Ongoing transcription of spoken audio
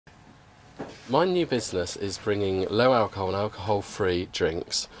My new business is bringing low alcohol and alcohol free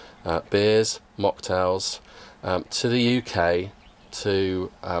drinks, beers, mocktails, to the UK, to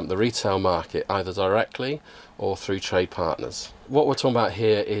the retail market, either directly or through trade partners. What we're talking about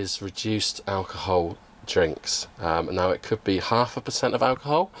here is reduced alcohol drinks. Now it could be 0.5% of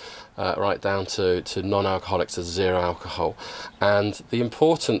alcohol, right down to non-alcoholics as 0 alcohol. And the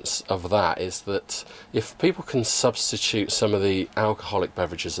importance of that is that if people can substitute some of the alcoholic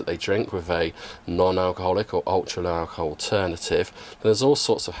beverages that they drink with a non-alcoholic or ultra-low alcohol alternative, then there's all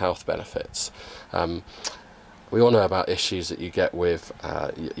sorts of health benefits. We all know about issues that you get with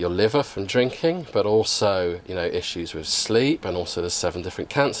your liver from drinking, but also, issues with sleep, and also there's 7 different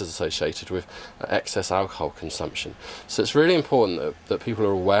cancers associated with excess alcohol consumption. So it's really important that people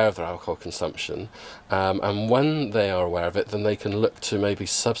are aware of their alcohol consumption, and when they are aware of it, then they can look to maybe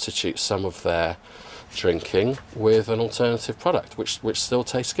substitute some of their drinking with an alternative product, which still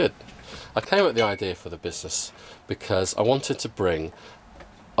tastes good. I came up with the idea for the business because I wanted to bring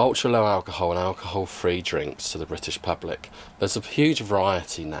ultra low alcohol and alcohol free drinks to the British public. There's a huge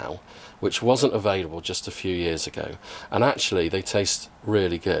variety now which wasn't available just a few years ago, and actually they taste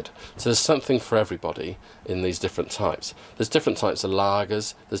really good. So there's something for everybody in these different types. There's different types of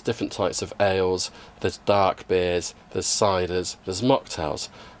lagers, there's different types of ales, there's dark beers, there's ciders, there's mocktails.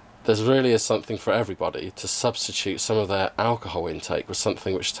 There's really is something for everybody to substitute some of their alcohol intake with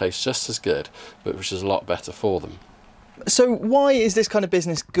something which tastes just as good but which is a lot better for them. So why is this kind of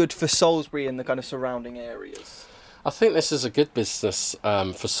business good for Salisbury and the kind of surrounding areas? I think this is a good business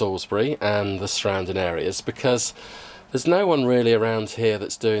for Salisbury and the surrounding areas because there's no one really around here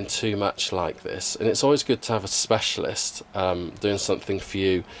that's doing too much like this, and it's always good to have a specialist doing something for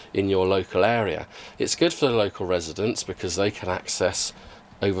you in your local area. It's good for the local residents because they can access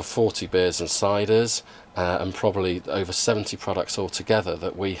over 40 beers and ciders, and probably over 70 products altogether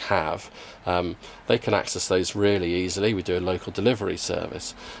that we have. They can access those really easily. We do a local delivery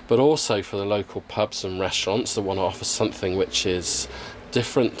service, but also for the local pubs and restaurants that want to offer something which is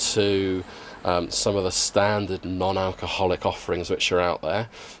different to some of the standard non-alcoholic offerings which are out there,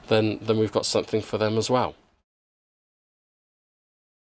 then we've got something for them as well.